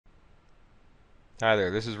Hi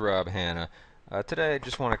there, this is Rob Hanna. Today I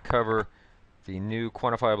just want to cover the new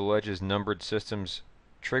Quantifiable Edges Numbered Systems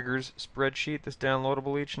Triggers spreadsheet that's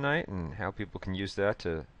downloadable each night and how people can use that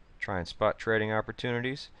to try and spot trading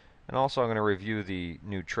opportunities. And also I'm going to review the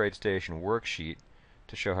new TradeStation worksheet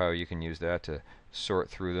to show how you can use that to sort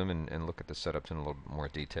through them and look at the setups in a little bit more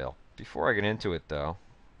detail. Before I get into it though,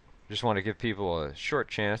 I just want to give people a short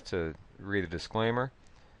chance to read the disclaimer.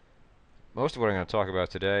 Most of what I'm going to talk about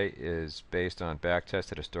today is based on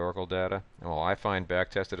back-tested historical data. And while I find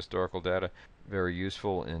back-tested historical data very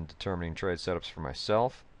useful in determining trade setups for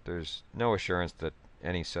myself, there's no assurance that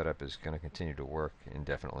any setup is going to continue to work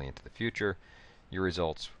indefinitely into the future. Your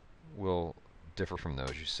results will differ from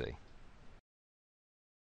those you see.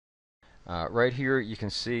 Right here you can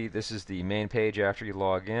see this is the main page after you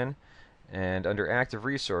log in, and under Active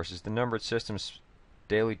Resources the Numbered Systems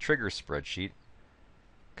Daily Triggers spreadsheet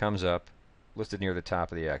comes up listed near the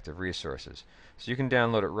top of the active resources. So you can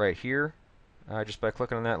download it right here just by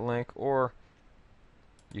clicking on that link, or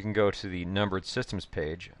you can go to the Numbered Systems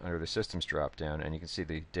page under the Systems drop-down and you can see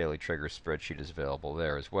the Daily Triggers spreadsheet is available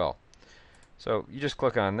there as well. So you just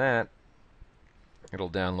click on that, it'll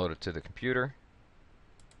download it to the computer,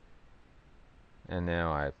 and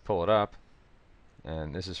now I pull it up,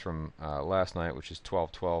 and this is from last night, which is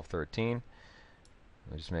 12/12/13.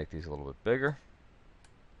 I'll just make these a little bit bigger.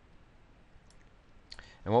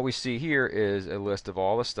 And what we see here is a list of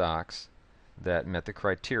all the stocks that met the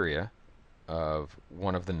criteria of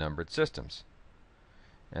one of the numbered systems.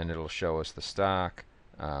 And it'll show us the stock,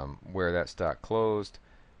 where that stock closed,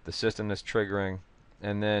 the system that's triggering,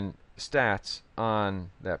 and then stats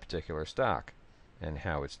on that particular stock and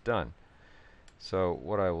how it's done. So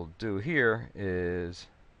what I will do here is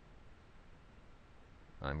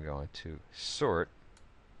I'm going to sort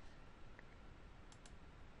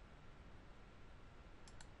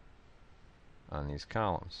on these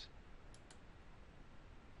columns.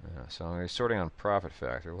 So I'm going to be sorting on profit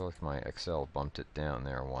factor. Look, my Excel bumped it down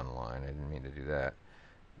there one line. I didn't mean to do that.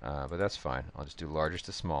 But that's fine. I'll just do largest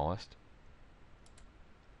to smallest.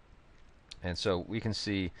 And so we can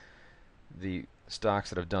see the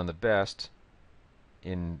stocks that have done the best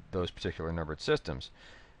in those particular numbered systems.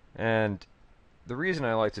 And the reason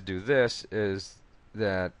I like to do this is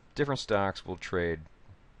that different stocks will trade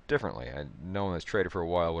differently. No one that's traded for a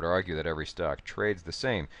while would argue that every stock trades the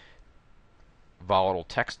same. Volatile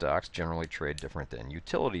tech stocks generally trade different than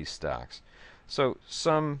utilities stocks. So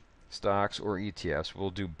some stocks or ETFs will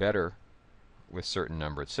do better with certain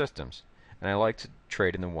numbered systems. And I like to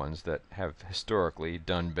trade in the ones that have historically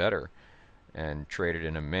done better and traded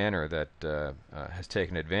in a manner that has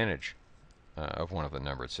taken advantage of one of the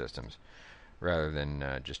numbered systems, rather than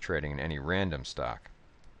just trading in any random stock.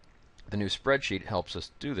 The new spreadsheet helps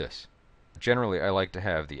us do this. Generally, I like to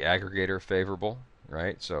have the aggregator favorable,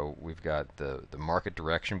 right? So we've got the market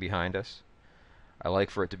direction behind us. I like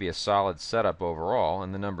for it to be a solid setup overall,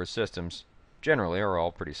 and the number of systems generally are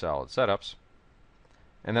all pretty solid setups.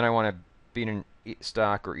 And then I want to be in a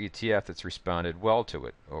stock or ETF that's responded well to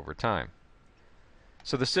it over time.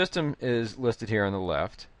 So the system is listed here on the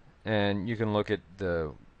left, and you can look at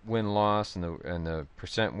the win-loss and the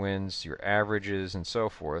percent wins, your averages, and so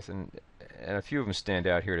forth. And a few of them stand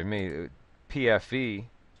out here to me. PFE,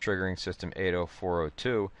 triggering system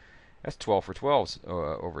 80402, that's 12 for 12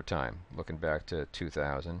 over time. Looking back to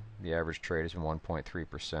 2000, the average trade has been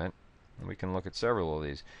 1.3%. And we can look at several of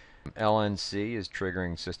these. LNC is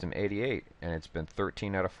triggering system 88, and it's been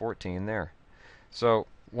 13 out of 14 there. So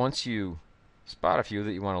once you spot a few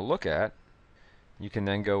that you want to look at, you can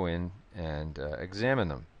then go in and examine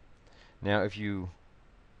them. Now, if you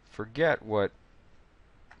forget what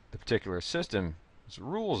the particular system's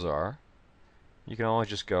rules are, you can always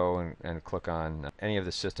just go and click on any of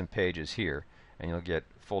the system pages here, and you'll get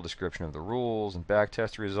full description of the rules and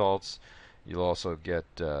backtest results. You'll also get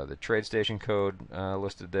the TradeStation code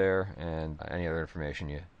listed there, and any other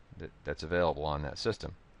information that's available on that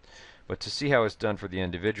system. But to see how it's done for the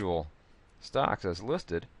individual stocks as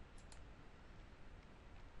listed,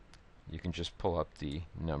 you can just pull up the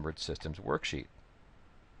numbered systems worksheet.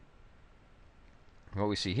 What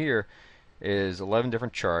we see here is 11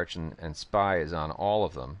 different charts, and SPY is on all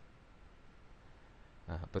of them,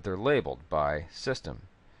 but they're labeled by system.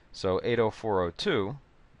 So 80402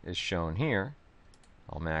 is shown here.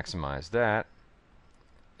 I'll maximize that,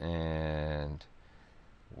 and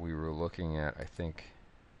we were looking at, I think,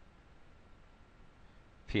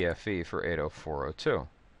 PFE for 80402.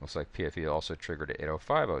 Looks like PFE also triggered at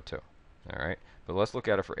 80502. Alright, but let's look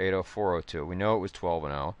at it for 80402. We know it was 12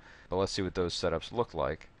 and 0, but let's see what those setups look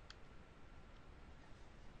like.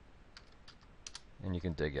 And you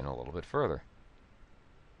can dig in a little bit further.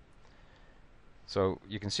 So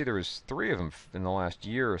you can see there was 3 of them in the last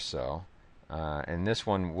year or so, and this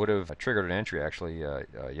one would have triggered an entry actually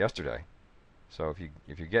yesterday. So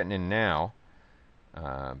if you're getting in now,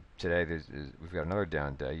 today we've got another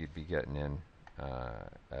down day. You'd be getting in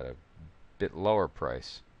at a bit lower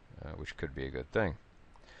price, which could be a good thing.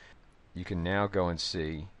 You can now go and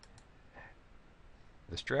see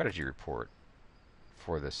the strategy report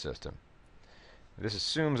for this system. This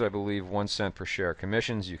assumes, I believe, 1 cent per share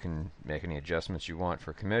commissions. You can make any adjustments you want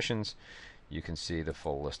for commissions. You can see the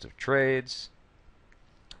full list of trades.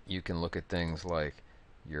 You can look at things like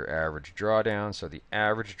your average drawdown. So the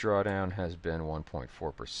average drawdown has been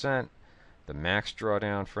 1.4%. The max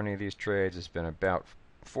drawdown for any of these trades has been about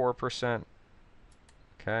 4%.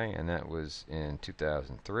 Okay, and that was in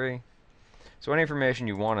 2003. So any information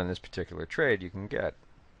you want on this particular trade you can get,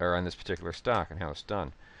 or on this particular stock and how it's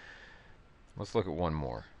done. Let's look at one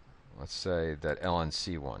more. Let's say that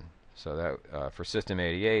LNC one. So that for System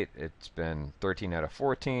 88, it's been 13 out of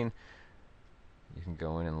 14. You can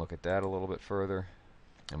go in and look at that a little bit further,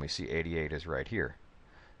 and we see 88 is right here.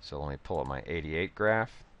 So let me pull up my 88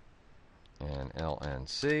 graph and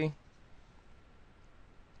LNC.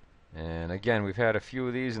 And again, we've had a few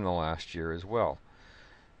of these in the last year as well.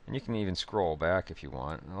 And you can even scroll back if you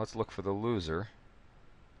want. Now let's look for the loser.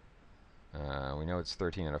 We know it's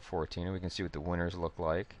 13 out of 14, and we can see what the winners look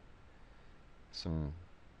like. Some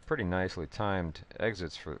pretty nicely timed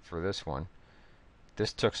exits for this one.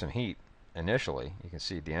 This took some heat initially. You can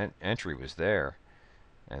see the entry was there,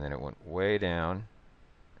 and then it went way down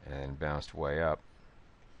and bounced way up.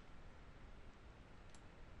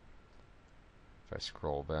 If I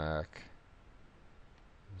scroll back,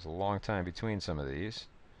 there's a long time between some of these.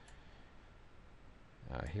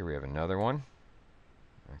 Here we have another one.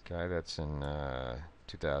 Okay, that's in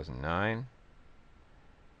 2009.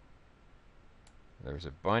 There's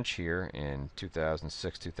a bunch here in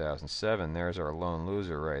 2006, 2007. There's our lone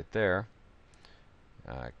loser right there.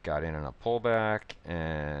 Got in on a pullback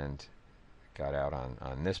and got out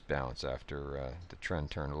on this bounce after the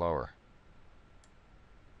trend turned lower.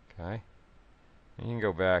 Okay, and you can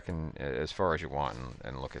go back and as far as you want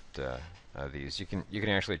and look at these. You can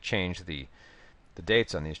actually change the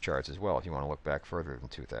dates on these charts as well if you want to look back further than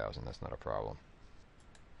 2000. That's not a problem.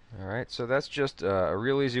 Alright, so that's just a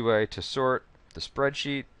real easy way to sort the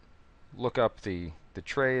spreadsheet, look up the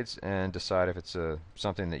trades, and decide if it's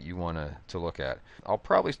something that you want to look at. I'll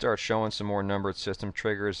probably start showing some more numbered system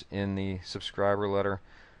triggers in the subscriber letter.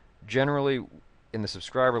 Generally, in the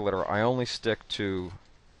subscriber letter, I only stick to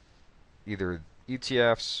either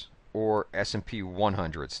ETFs or S&P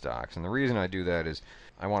 100 stocks. And the reason I do that is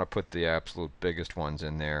I want to put the absolute biggest ones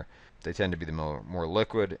in there. They tend to be the more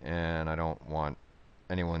liquid, and I don't want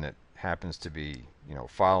anyone that happens to be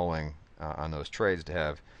following on those trades to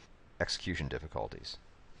have execution difficulties.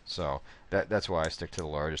 So that's why I stick to the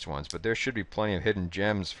largest ones. But there should be plenty of hidden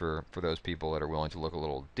gems for those people that are willing to look a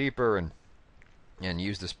little deeper and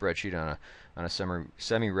use the spreadsheet on a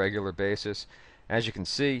semi-regular basis. As you can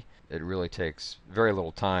see, it really takes very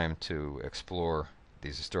little time to explore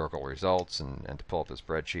these historical results and to pull up the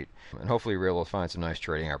spreadsheet. And hopefully you're able to find some nice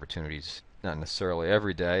trading opportunities, not necessarily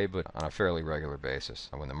every day, but on a fairly regular basis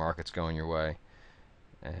when the market's going your way,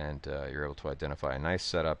 and you're able to identify a nice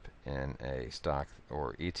setup in a stock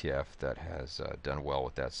or ETF that has done well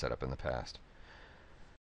with that setup in the past.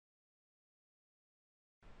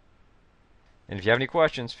 And if you have any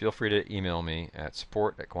questions, feel free to email me at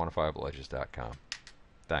support@quantifiableedges.com.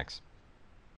 Thanks.